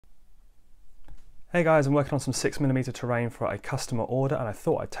Hey guys, I'm working on some 6mm terrain for a customer order, and I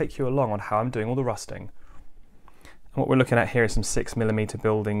thought I'd take you along on how I'm doing all the rusting. And what we're looking at here is some 6mm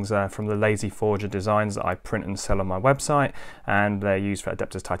buildings from the Lazy Forger designs that I print and sell on my website, and they're used for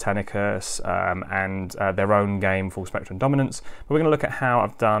Adeptus Titanicus and their own game, Full Spectrum Dominance. But we're going to look at how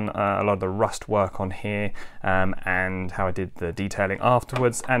I've done a lot of the rust work on here and how I did the detailing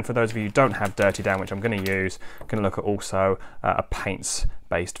afterwards. And for those of you who don't have Dirty Down, which I'm going to use, I'm going to look at also a paints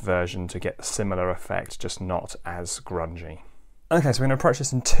based version to get a similar effect, just not as grungy. Okay, so we're going to approach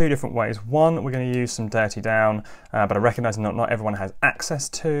this in two different ways. One, we're going to use some Dirty Down, but I recognise not everyone has access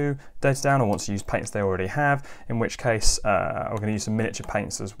to Dirty Down or wants to use paints they already have, in which case we're going to use some miniature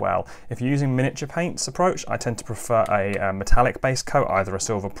paints as well. If you're using miniature paints approach, I tend to prefer a metallic base coat, either a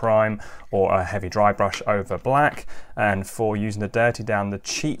silver prime or a heavy dry brush over black. And for using the Dirty Down, the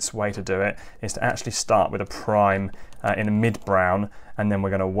cheats way to do it is to actually start with a prime in a mid brown, and then we're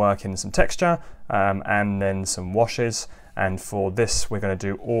going to work in some texture and then some washes. And for this, we're going to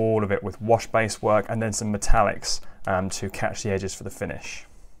do all of it with wash base work and then some metallics to catch the edges for the finish.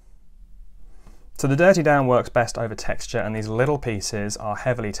 So the Dirty Down works best over texture, and these little pieces are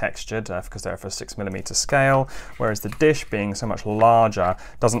heavily textured because they're for a 6mm scale, whereas the dish, being so much larger,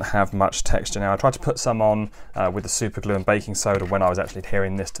 doesn't have much texture. Now I tried to put some on with the super glue and baking soda when I was actually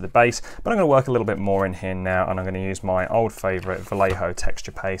adhering this to the base, but I'm going to work a little bit more in here now, and I'm going to use my old favourite Vallejo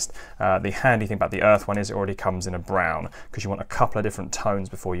texture paste. The handy thing about the earth one is it already comes in a brown, because you want a couple of different tones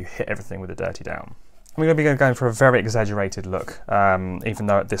before you hit everything with the Dirty Down. We're going to be going for a very exaggerated look, even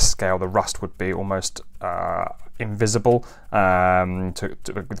though at this scale the rust would be almost invisible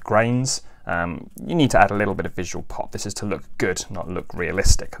with grains. You need to add a little bit of visual pop. This is to look good, not look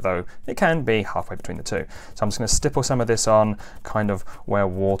realistic, though it can be halfway between the two. So I'm just going to stipple some of this on kind of where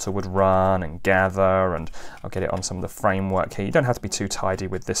water would run and gather, and I'll get it on some of the framework here. You don't have to be too tidy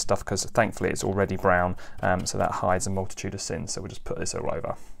with this stuff because thankfully it's already brown, so that hides a multitude of sins. So we'll just put this all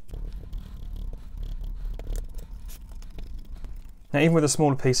over. Now, even with a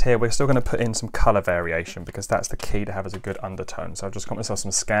smaller piece here, we're still going to put in some colour variation because that's the key to have as a good undertone. So I've just got myself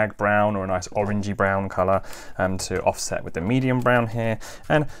some skag brown or a nice orangey brown colour to offset with the medium brown here.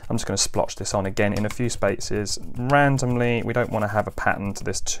 And I'm just going to splotch this on again in a few spaces randomly. We don't want to have a pattern to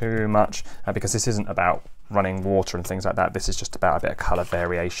this too much because this isn't about running water and things like that. This is just about a bit of colour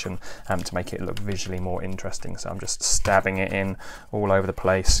variation to make it look visually more interesting. So I'm just stabbing it in all over the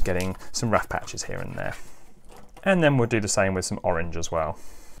place, getting some rough patches here and there. And then we'll do the same with some orange as well.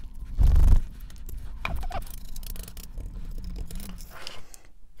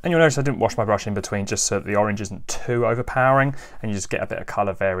 And you'll notice I didn't wash my brush in between just so that the orange isn't too overpowering, and you just get a bit of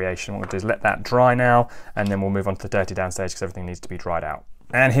colour variation. What we'll do is let that dry now, and then we'll move on to the Dirty Down stage because everything needs to be dried out.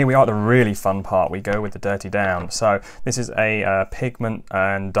 And here we are at the really fun part. We go with the Dirty Down. So this is a pigment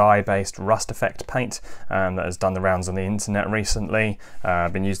and dye-based rust effect paint that has done the rounds on the internet recently.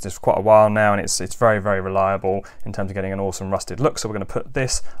 I've been using this for quite a while now, and it's very, very reliable in terms of getting an awesome rusted look. So we're going to put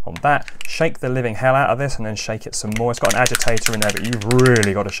this on that, shake the living hell out of this, and then shake it some more. It's got an agitator in there, but you've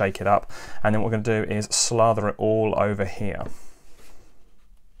really got to shake it up. And then what we're going to do is slather it all over here.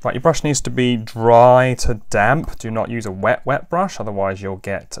 Right, your brush needs to be dry to damp. Do not use a wet brush, otherwise you'll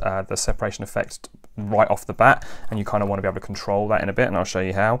get the separation effect right off the bat, and you kind of want to be able to control that in a bit, and I'll show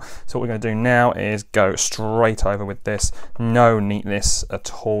you how. So what we're going to do now is go straight over with this. No neatness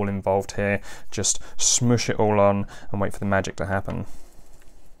at all involved here. Just smush it all on and wait for the magic to happen.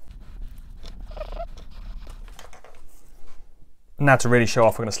 Now to really show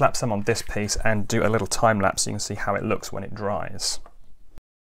off, we're going to slap some on this piece and do a little time lapse so you can see how it looks when it dries.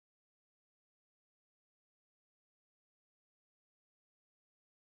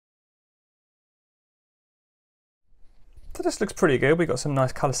 So this looks pretty good. We've got some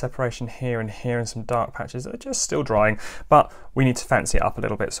nice colour separation here and some dark patches that are just still drying, but we need to fancy it up a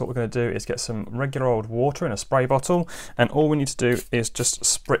little bit. So what we're going to do is get some regular old water in a spray bottle, and all we need to do is just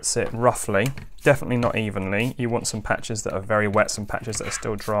spritz it roughly, definitely not evenly. You want some patches that are very wet, some patches that are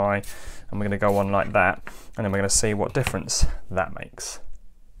still dry, and we're going to go on like that, and then we're going to see what difference that makes.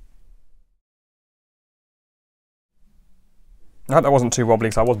 I hope that wasn't too wobbly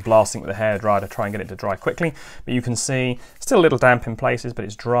because I was blasting with the hairdryer to try and get it to dry quickly, but you can see still a little damp in places, but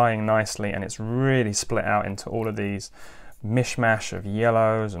it's drying nicely, and it's really split out into all of these mishmash of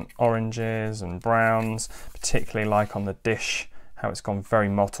yellows and oranges and browns, particularly like on the dish, how it's gone very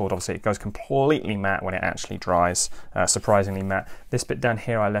mottled. Obviously it goes completely matte when it actually dries, surprisingly matte. This bit down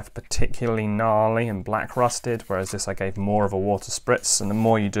here I left particularly gnarly and black rusted, whereas this I gave more of a water spritz, and the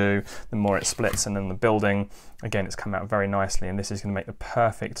more you do, the more it splits. And then the building, again, it's come out very nicely, and this is going to make the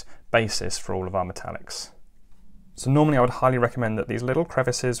perfect basis for all of our metallics. So normally I would highly recommend that these little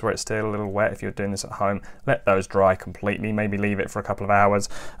crevices where it's still a little wet, if you're doing this at home, let those dry completely, maybe leave it for a couple of hours.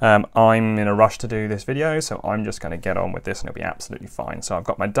 I'm in a rush to do this video, so I'm just going to get on with this and it'll be absolutely fine. So I've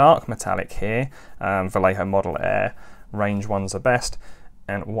got my dark metallic here, Vallejo Model Air, range ones are best,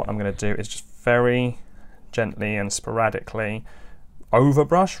 and what I'm going to do is just very gently and sporadically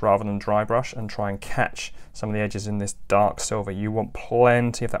overbrush rather than dry brush and try and catch some of the edges in this dark silver. You want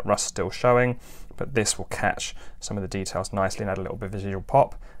plenty of that rust still showing, but this will catch some of the details nicely and add a little bit of visual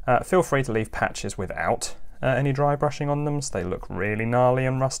pop. Feel free to leave patches without any dry brushing on them, so they look really gnarly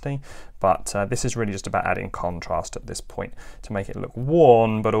and rusty, but this is really just about adding contrast at this point to make it look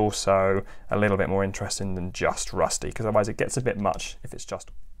worn but also a little bit more interesting than just rusty, because otherwise it gets a bit much if it's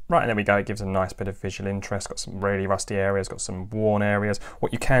just right. And there we go, it gives a nice bit of visual interest, got some really rusty areas, got some worn areas.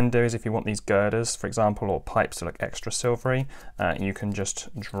 What you can do is if you want these girders, for example, or pipes to look extra silvery, you can just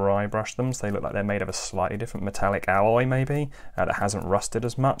dry brush them so they look like they're made of a slightly different metallic alloy maybe, that hasn't rusted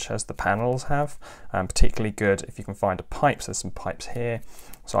as much as the panels have. Particularly good if you can find a pipe, so there's some pipes here.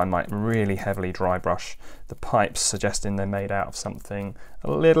 So I might really heavily dry brush the pipes, suggesting they're made out of something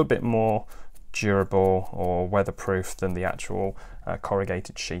a little bit more durable or weatherproof than the actual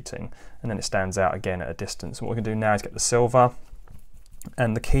corrugated sheeting, and then it stands out again at a distance. And what we can do now is get the silver,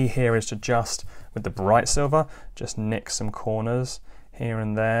 and the key here is to just, with the bright silver, just nick some corners here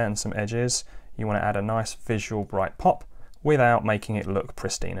and there and some edges. You want to add a nice visual bright pop without making it look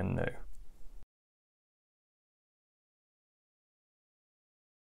pristine and new.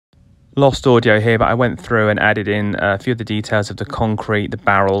 Lost audio here, but I went through and added in a few of the details of the concrete, the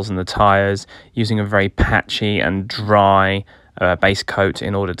barrels and the tyres, using a very patchy and dry base coat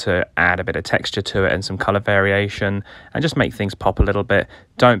in order to add a bit of texture to it and some colour variation and just make things pop a little bit.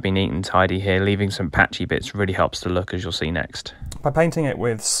 Don't be neat and tidy here, leaving some patchy bits really helps the look, as you'll see next. By painting it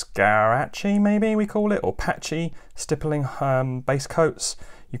with scratchy, maybe we call it, or patchy stippling base coats,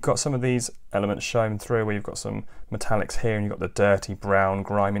 you've got some of these elements shown through where you've got some metallics here and you've got the dirty brown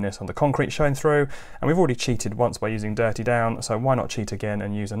griminess on the concrete showing through. And we've already cheated once by using dirty down, so why not cheat again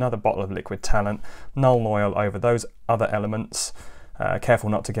and use another bottle of liquid talent, null oil over those other elements. Careful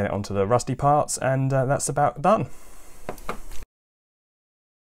not to get it onto the rusty parts, and that's about done.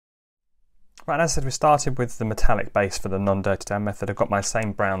 Right, as I said, we started with the metallic base for the non-dirty down method. I've got my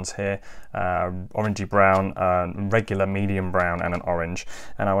same browns here, orangey brown, regular medium brown and an orange,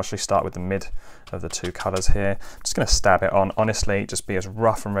 and I'll actually start with the mid of the two colours here. I'm just going to stab it on. Honestly, just be as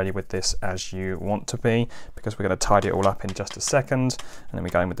rough and ready with this as you want to be, because we're going to tidy it all up in just a second, and then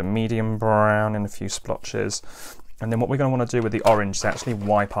we go in with the medium brown in a few splotches. And then what we're going to want to do with the orange is actually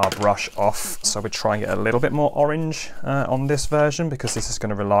wipe our brush off. So we're trying to get a little bit more orange on this version, because this is going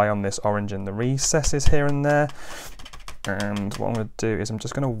to rely on this orange in the recesses here and there. And what I'm going to do is I'm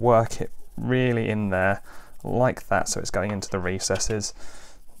just going to work it really in there like that, so it's going into the recesses.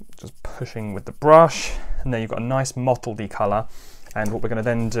 Just pushing with the brush, and then you've got a nice mottledy colour. And what we're going to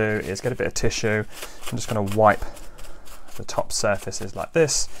then do is get a bit of tissue. I'm just going to wipe the top surfaces like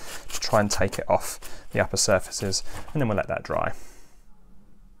this to try and take it off the upper surfaces, and then we'll let that dry.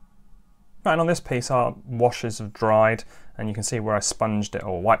 Right, and on this piece our washes have dried, and you can see where I sponged it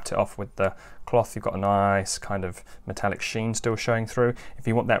or wiped it off with the cloth. You've got a nice kind of metallic sheen still showing through. If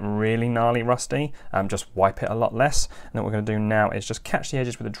you want that really gnarly rusty, just wipe it a lot less. And what we're going to do now is just catch the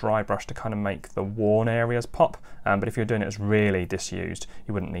edges with a dry brush to kind of make the worn areas pop, but if you're doing it as really disused,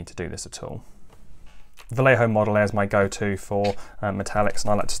 you wouldn't need to do this at all. Vallejo Model Air is my go-to for metallics,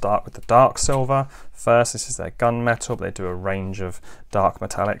 and I like to start with the dark silver first. This is their gunmetal, but they do a range of dark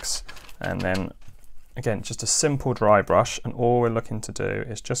metallics. And then again, just a simple dry brush, and all we're looking to do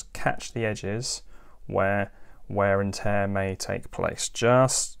is just catch the edges where wear and tear may take place,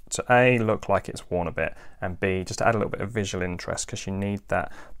 just to A, look like it's worn a bit, and B, just to add a little bit of visual interest, because you need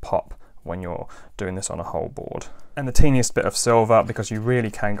that pop when you're doing this on a whole board. And the teeniest bit of silver, because you really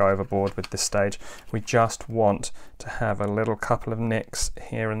can go overboard with this stage, we just want to have a little couple of nicks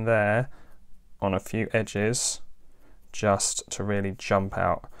here and there on a few edges, just to really jump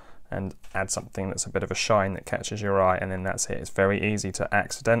out and add something that's a bit of a shine that catches your eye, and then that's it. It's very easy to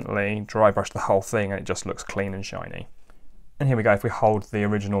accidentally dry brush the whole thing and it just looks clean and shiny. And here we go, if we hold the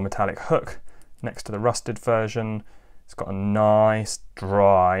original metallic hook next to the rusted version, it's got a nice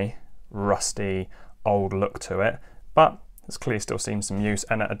dry rusty old look to it, but it's clearly still seen some use,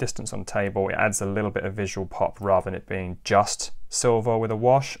 and at a distance on the table it adds a little bit of visual pop rather than it being just silver with a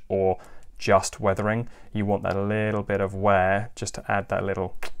wash or just weathering. You want that little bit of wear just to add that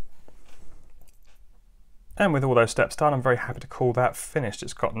little And with all those steps done, I'm very happy to call that finished.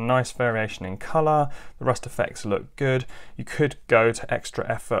 It's got nice variation in colour, the rust effects look good. You could go to extra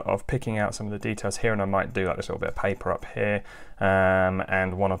effort of picking out some of the details here, and I might do like this little bit of paper up here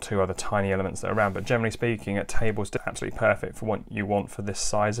and one or two other tiny elements that are around, but generally speaking, a table's absolutely perfect for what you want for this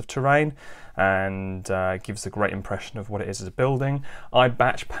size of terrain, and gives a great impression of what it is as a building. I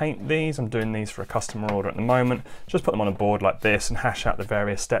batch paint these. I'm doing these for a customer order at the moment. Just put them on a board like this and hash out the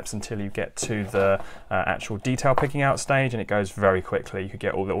various steps until you get to the actual detail picking out stage, and it goes very quickly. You could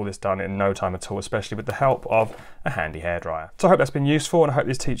get all this done in no time at all, especially with the help of a handy hairdryer. So I hope that's been useful, and I hope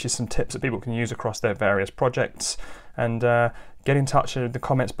this teaches some tips that people can use across their various projects. And get in touch in the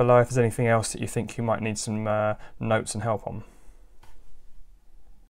comments below if there's anything else that you think you might need some notes and help on.